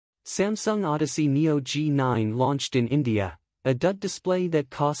Samsung Odyssey Neo G9 launched in India, a DUD display that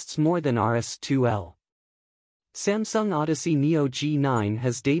costs more than Rs2L. Samsung Odyssey Neo G9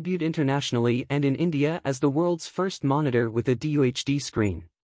 has debuted internationally and in India as the world's first monitor with a DUHD screen.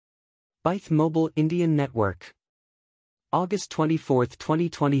 Byth Mobile Indian Network. August 24,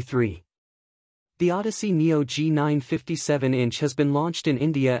 2023. The Odyssey Neo G9 57-inch has been launched in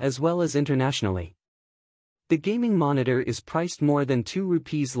India as well as internationally. The gaming monitor is priced more than 2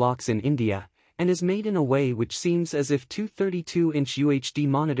 rupees lakhs in India, and is made in a way which seems as if two 32-inch UHD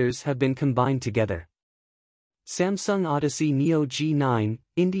monitors have been combined together. Samsung Odyssey Neo G9,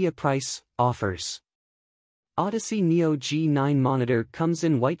 India price, offers. Odyssey Neo G9 monitor comes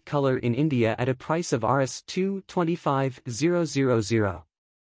in white color in India at a price of Rs 225,000.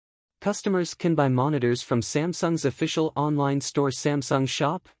 Customers can buy monitors from Samsung's official online store Samsung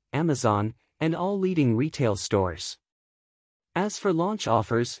Shop, Amazon, and all leading retail stores. As for launch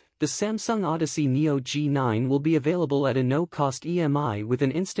offers, the Samsung Odyssey Neo G9 will be available at a no-cost EMI with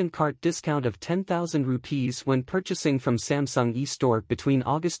an instant cart discount of 10,000 rupees when purchasing from Samsung eStore between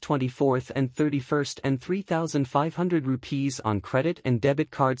August 24 and 31 and 3,500 rupees on credit and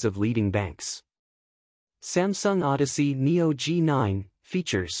debit cards of leading banks. Samsung Odyssey Neo G9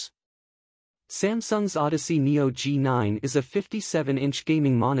 features. Samsung's Odyssey Neo G9 is a 57-inch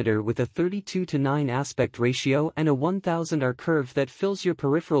gaming monitor with a 32:9 aspect ratio and a 1000R curve that fills your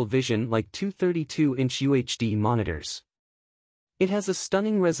peripheral vision like two 32-inch UHD monitors. It has a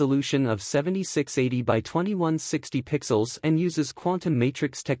stunning resolution of 7680 by 2160 pixels and uses quantum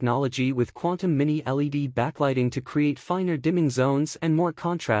matrix technology with quantum mini LED backlighting to create finer dimming zones and more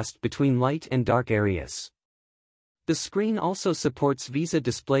contrast between light and dark areas. The screen also supports VISA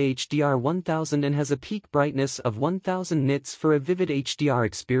Display HDR 1000 and has a peak brightness of 1000 nits for a vivid HDR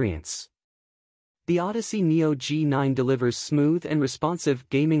experience. The Odyssey Neo G9 delivers smooth and responsive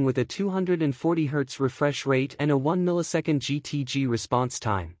gaming with a 240Hz refresh rate and a 1 millisecond GTG response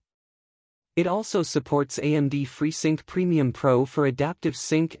time. It also supports AMD FreeSync Premium Pro for adaptive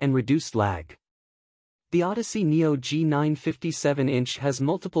sync and reduced lag. The Odyssey Neo G9 57-inch has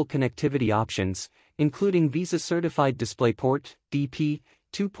multiple connectivity options, including VISA-certified DisplayPort, DP,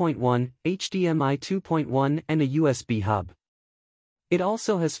 2.1, HDMI 2.1 and a USB hub. It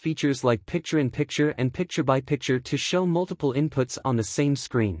also has features like picture-in-picture and picture-by-picture to show multiple inputs on the same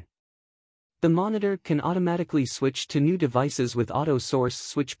screen. The monitor can automatically switch to new devices with Auto Source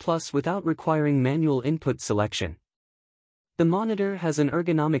Switch Plus without requiring manual input selection. The monitor has an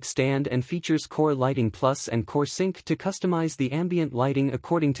ergonomic stand and features Core Lighting Plus and Core Sync to customize the ambient lighting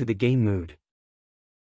according to the game mood.